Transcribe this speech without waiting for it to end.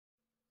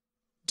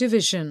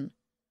Division.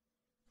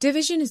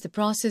 Division is the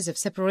process of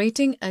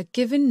separating a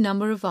given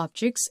number of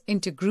objects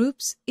into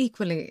groups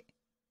equally.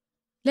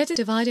 Let us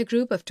divide a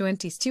group of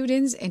 20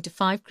 students into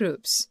 5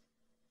 groups.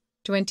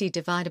 20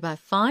 divided by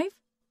 5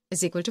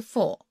 is equal to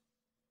 4.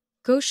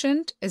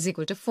 Quotient is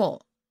equal to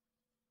 4.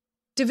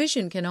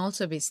 Division can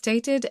also be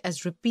stated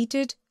as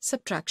repeated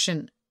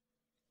subtraction.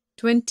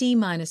 20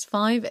 minus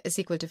 5 is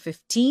equal to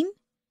 15.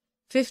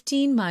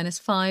 15 minus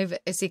 5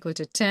 is equal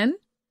to 10.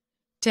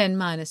 10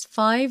 minus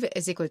 5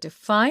 is equal to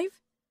 5.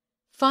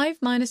 5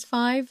 minus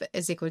 5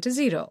 is equal to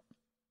 0.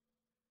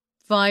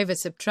 5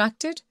 is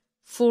subtracted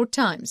 4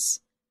 times.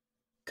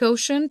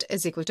 Quotient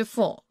is equal to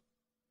 4.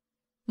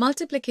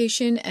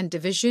 Multiplication and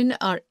division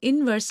are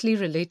inversely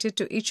related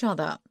to each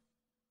other.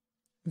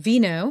 We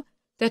know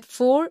that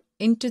 4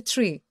 into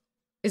 3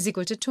 is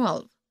equal to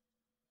 12.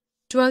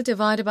 12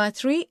 divided by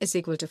 3 is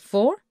equal to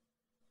 4,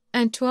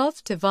 and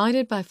 12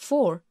 divided by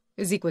 4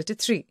 is equal to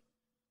 3.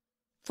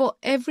 For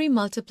every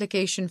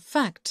multiplication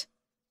fact,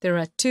 there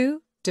are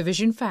 2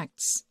 division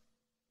facts.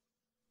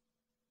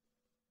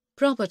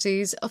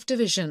 Properties of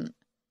division.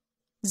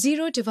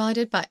 0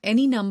 divided by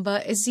any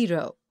number is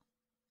 0.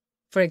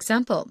 For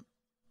example,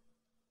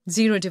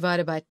 0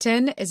 divided by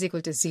 10 is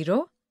equal to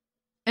 0,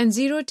 and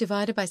 0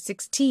 divided by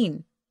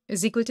 16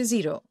 is equal to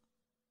 0.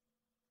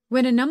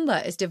 When a number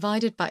is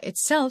divided by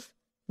itself,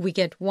 we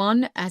get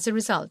 1 as a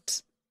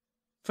result.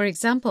 For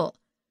example,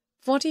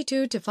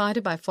 42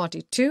 divided by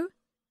 42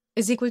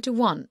 is equal to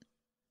 1,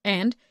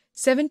 and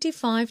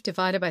 75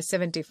 divided by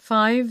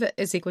 75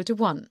 is equal to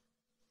 1.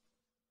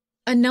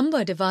 A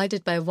number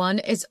divided by 1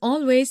 is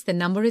always the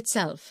number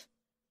itself.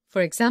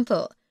 For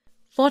example,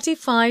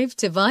 45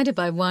 divided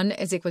by 1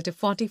 is equal to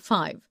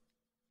 45,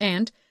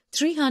 and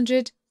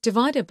 300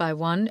 divided by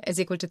 1 is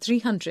equal to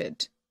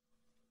 300.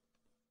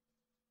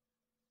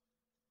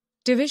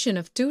 Division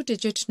of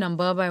 2-digit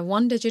number by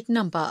 1-digit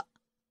number.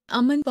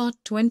 Aman bought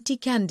 20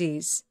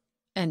 candies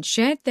and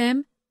shared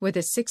them with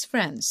his 6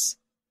 friends.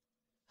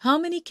 How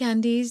many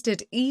candies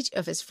did each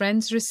of his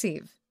friends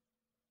receive?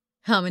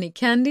 How many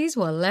candies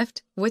were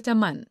left with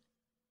Aman?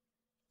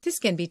 This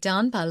can be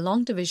done by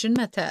long division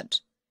method.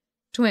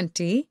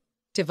 20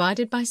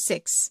 divided by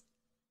 6.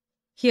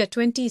 Here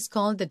 20 is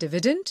called the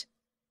dividend.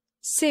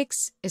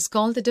 6 is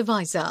called the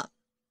divisor.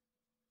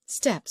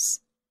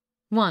 Steps.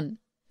 1.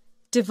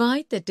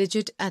 Divide the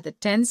digit at the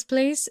tens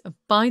place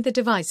by the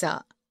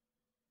divisor.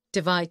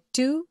 Divide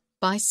 2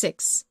 by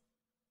 6.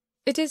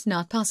 It is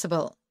not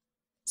possible.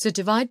 So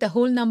divide the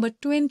whole number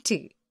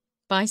 20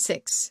 by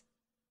 6.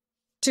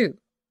 2.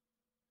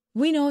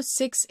 We know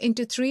 6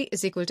 into 3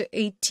 is equal to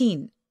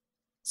 18.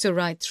 So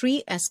write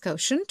 3 as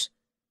quotient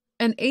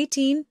and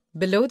 18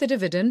 below the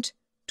dividend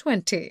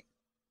 20.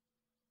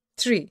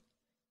 3.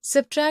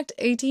 Subtract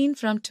 18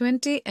 from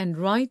 20 and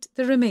write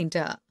the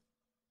remainder.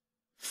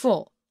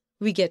 4.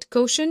 We get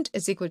quotient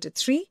is equal to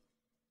 3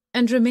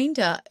 and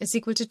remainder is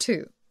equal to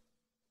 2.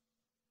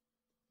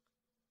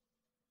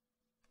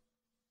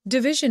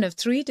 Division of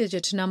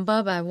 3-digit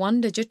number by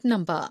 1-digit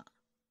number.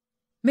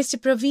 Mr.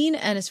 Praveen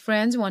and his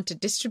friends want to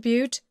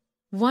distribute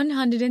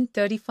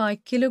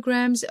 135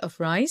 kilograms of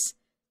rice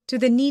to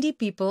the needy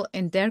people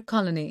in their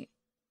colony.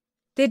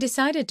 They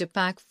decided to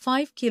pack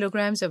 5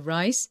 kilograms of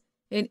rice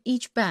in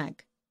each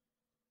bag.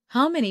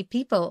 How many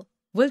people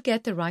will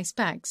get the rice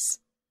bags?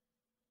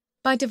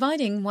 By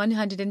dividing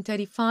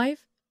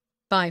 135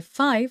 by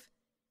 5,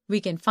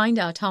 we can find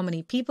out how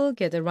many people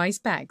get the rice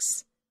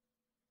bags.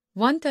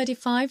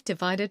 135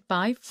 divided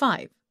by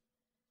 5.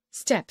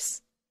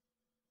 Steps.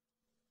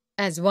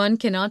 As 1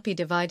 cannot be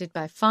divided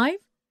by 5,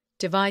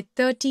 divide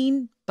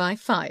 13 by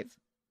 5.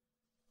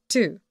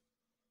 2.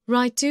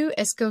 Write 2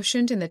 as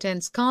quotient in the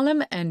tens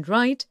column and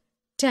write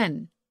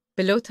 10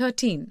 below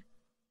 13.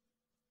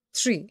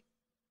 3.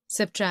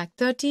 Subtract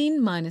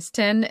 13 minus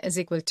 10 is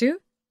equal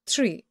to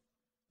 3.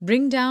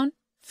 Bring down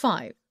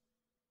 5.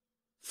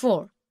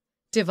 4.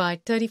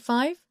 Divide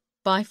 35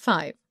 by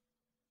 5.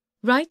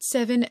 Write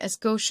 7 as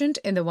quotient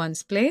in the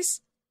ones place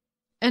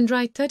and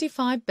write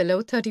 35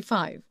 below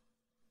 35.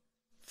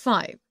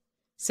 5.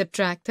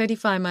 Subtract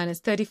 35 minus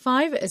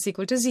 35 is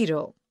equal to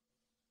 0.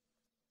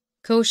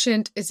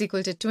 Quotient is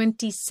equal to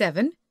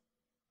 27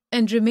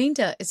 and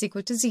remainder is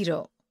equal to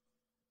 0.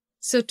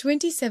 So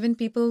 27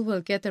 people will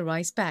get the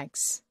rice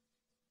bags.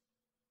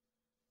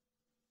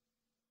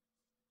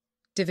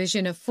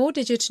 Division of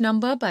 4-digit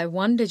number by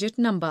 1-digit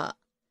number.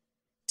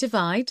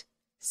 Divide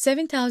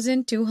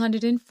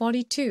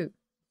 7,242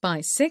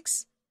 by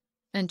 6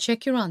 and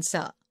check your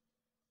answer.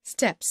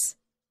 Steps.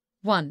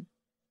 1.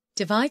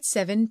 Divide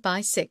 7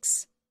 by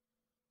 6.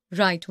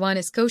 Write 1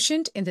 as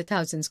quotient in the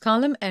thousands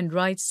column and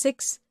write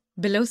 6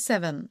 below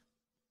 7.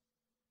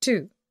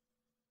 2.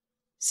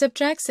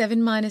 Subtract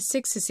 7 minus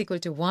 6 is equal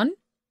to 1.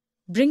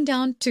 Bring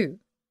down 2.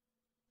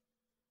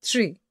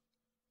 3.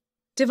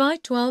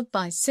 Divide 12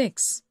 by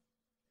 6.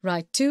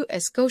 Write 2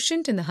 as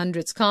quotient in the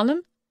hundreds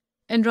column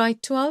and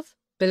write 12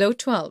 below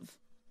 12.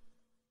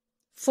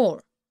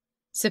 4.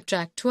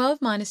 Subtract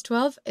 12 minus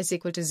 12 is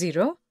equal to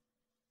 0.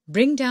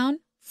 Bring down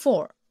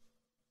 4.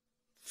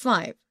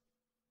 5.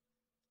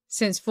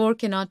 Since 4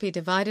 cannot be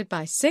divided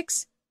by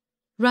 6,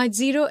 write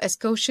 0 as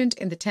quotient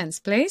in the tens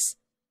place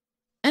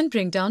and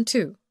bring down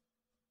 2.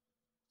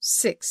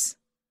 6.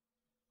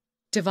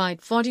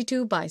 Divide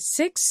 42 by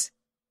 6.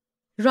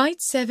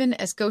 Write 7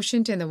 as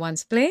quotient in the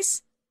ones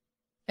place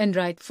and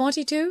write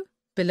 42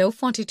 below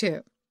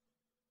 42.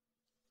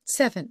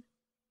 7.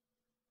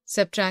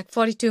 Subtract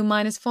 42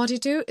 minus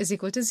 42 is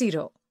equal to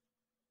 0.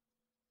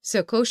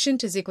 So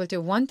quotient is equal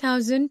to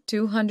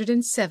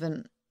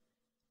 1207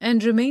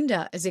 and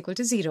remainder is equal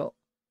to 0.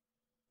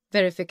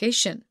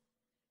 Verification.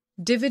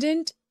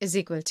 Dividend is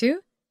equal to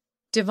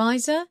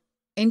divisor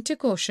into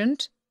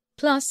quotient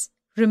plus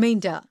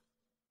remainder.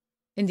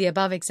 In the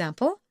above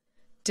example,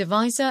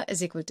 divisor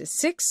is equal to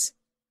 6,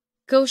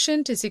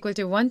 quotient is equal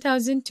to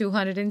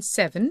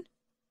 1207,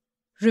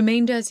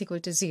 remainder is equal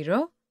to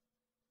 0,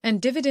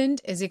 and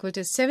dividend is equal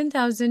to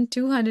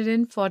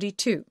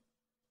 7242.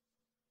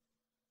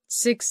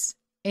 6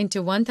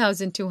 into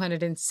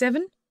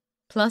 1207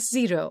 plus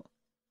 0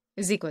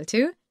 is equal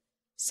to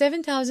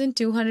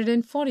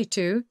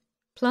 7242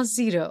 plus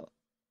 0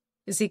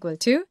 is equal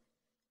to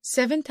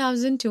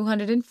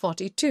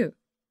 7242.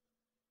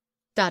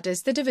 That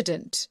is the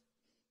dividend.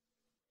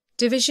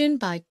 Division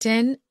by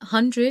 10,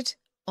 100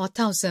 or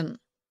 1000.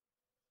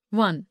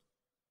 1.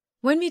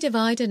 When we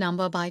divide a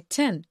number by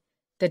 10,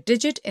 the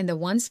digit in the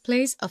ones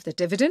place of the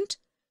dividend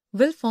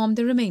will form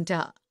the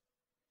remainder.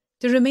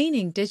 The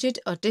remaining digit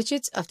or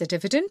digits of the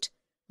dividend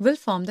will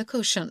form the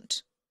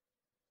quotient.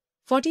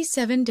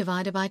 47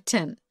 divided by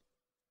 10.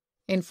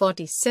 In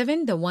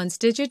 47, the ones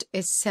digit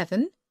is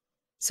 7,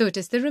 so it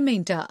is the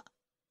remainder.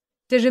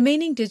 The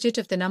remaining digit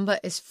of the number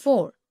is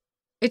 4.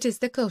 It is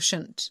the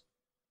quotient.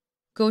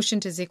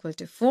 Quotient is equal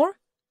to 4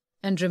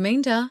 and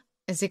remainder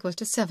is equal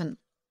to 7.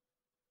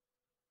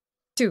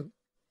 2.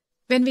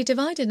 When we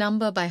divide a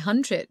number by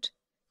 100,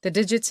 the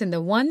digits in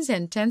the ones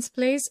and tens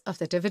place of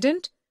the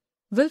dividend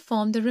will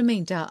form the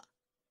remainder.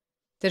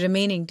 The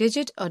remaining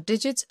digit or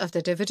digits of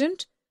the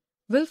dividend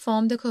will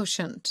form the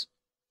quotient.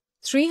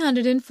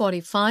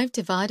 345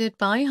 divided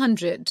by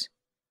 100.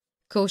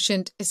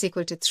 Quotient is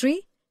equal to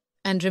 3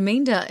 and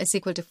remainder is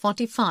equal to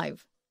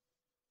 45.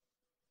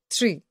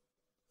 3.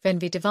 When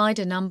we divide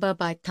a number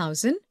by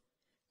 1000,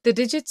 the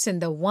digits in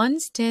the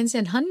ones, tens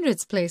and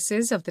hundreds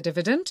places of the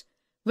dividend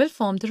will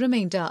form the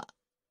remainder.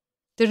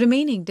 The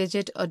remaining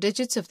digit or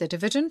digits of the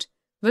dividend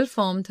will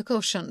form the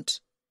quotient.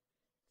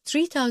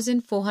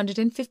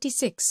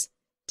 3456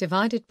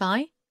 divided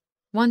by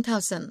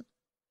 1000.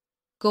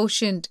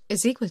 Quotient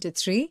is equal to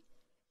 3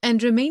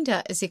 and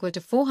remainder is equal to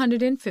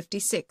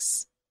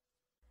 456.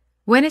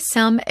 When a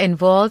sum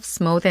involves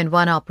more than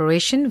one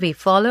operation, we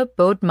follow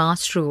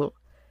Bode-Mar's rule.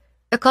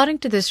 According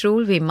to this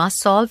rule, we must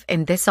solve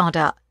in this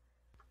order.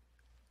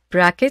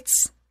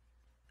 Brackets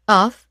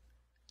of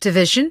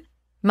division,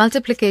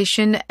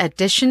 multiplication,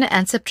 addition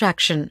and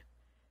subtraction.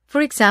 For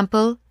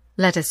example,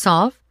 let us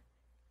solve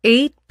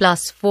 8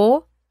 plus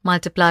 4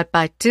 multiplied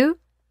by 2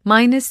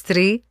 minus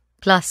 3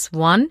 plus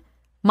 1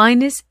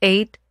 minus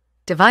 8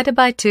 divided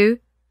by 2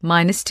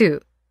 minus 2.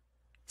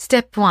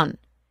 Step 1.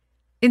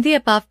 In the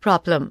above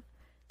problem,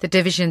 the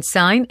division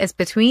sign is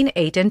between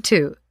 8 and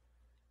 2.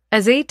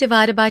 As 8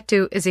 divided by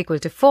 2 is equal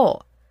to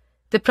 4,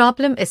 the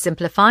problem is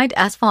simplified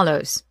as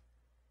follows.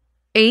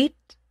 8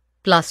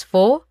 plus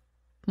 4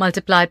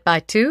 multiplied by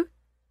 2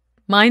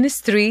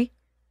 minus 3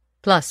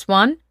 plus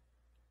 1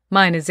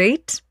 minus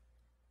 8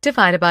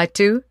 divided by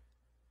 2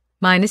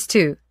 minus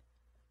 2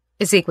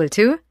 is equal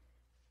to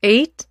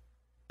 8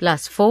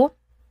 plus 4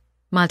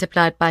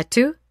 multiplied by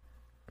 2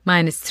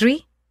 minus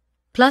 3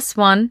 plus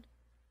 1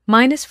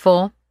 minus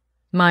 4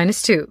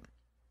 minus 2.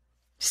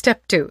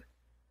 Step 2.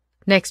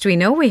 Next we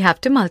know we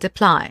have to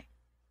multiply.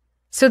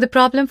 So the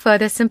problem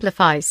further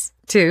simplifies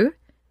to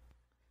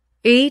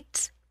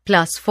 8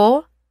 plus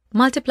 4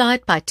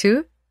 multiplied by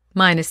 2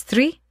 minus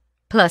 3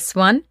 plus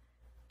 1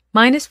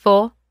 minus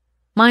 4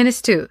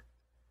 minus 2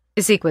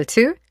 is equal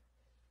to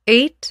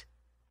 8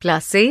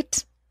 plus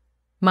 8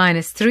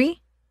 minus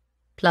 3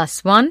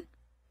 plus 1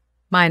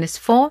 minus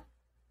 4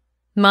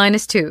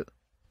 minus 2.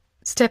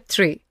 Step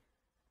 3.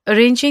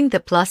 Arranging the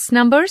plus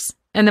numbers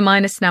and the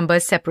minus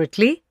numbers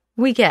separately,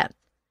 we get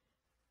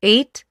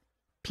 8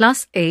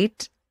 plus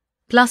 8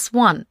 plus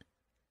 1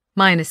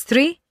 minus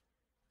 3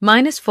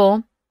 minus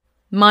 4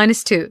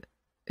 minus 2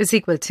 is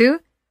equal to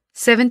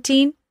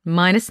 17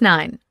 minus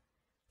 9.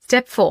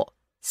 Step 4.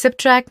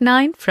 Subtract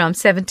 9 from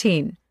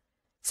 17.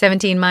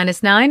 17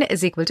 minus 9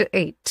 is equal to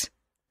 8.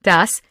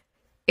 Thus,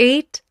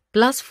 8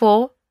 plus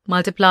 4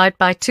 multiplied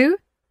by 2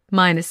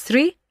 minus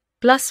 3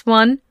 plus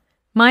 1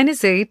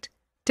 minus 8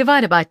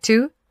 divided by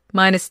 2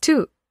 minus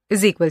 2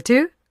 is equal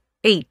to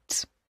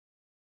 8.